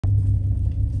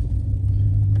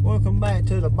Welcome back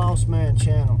to the Boss Man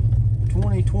channel.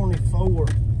 2024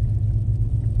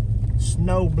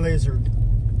 snow blizzard.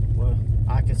 Well,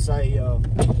 I could say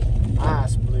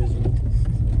ice blizzard.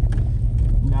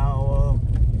 Now,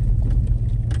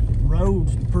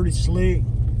 roads pretty slick.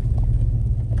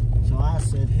 So I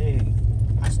said, hey,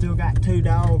 I still got 2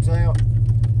 dogs out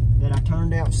that I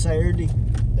turned out Saturday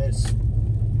that's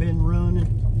been running.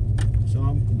 So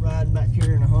I'm riding back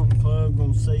here in a hunting club,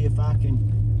 gonna see if I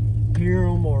can hear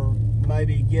them or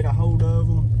maybe get a hold of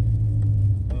them.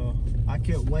 I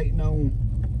kept waiting on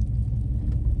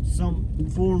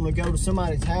for them to go to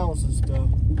somebody's houses to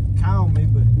call me,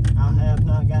 but I have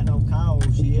not got no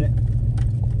calls yet.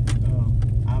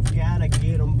 I've got to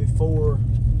get them before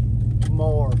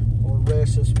tomorrow or the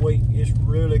rest of this week. It's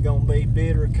really gonna be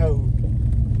bitter cold,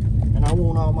 and I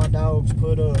want all my dogs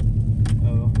put up.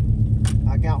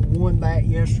 I got one back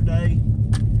yesterday,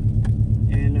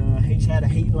 and he's had a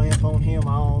heat lamp on him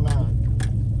all night.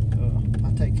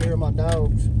 I take care of my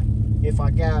dogs if I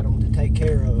got them to take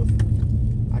care of.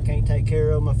 I can't take care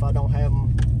of them if I don't have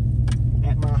them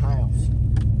at my house.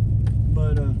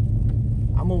 But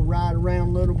I'm gonna ride around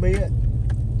a little bit,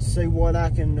 see what I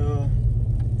can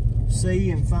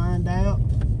see and find out,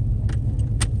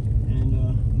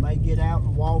 and may get out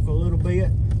and walk a little bit.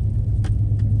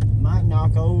 Might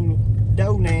knock old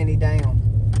doe nanny down.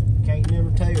 Can't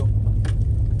never tell.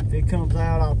 If it comes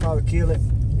out, I'll probably kill it,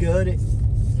 gut it,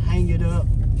 hang it up,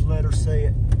 let her see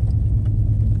it.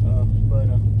 But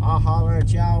I'll holler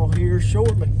at y'all here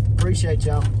shortly. Appreciate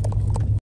y'all.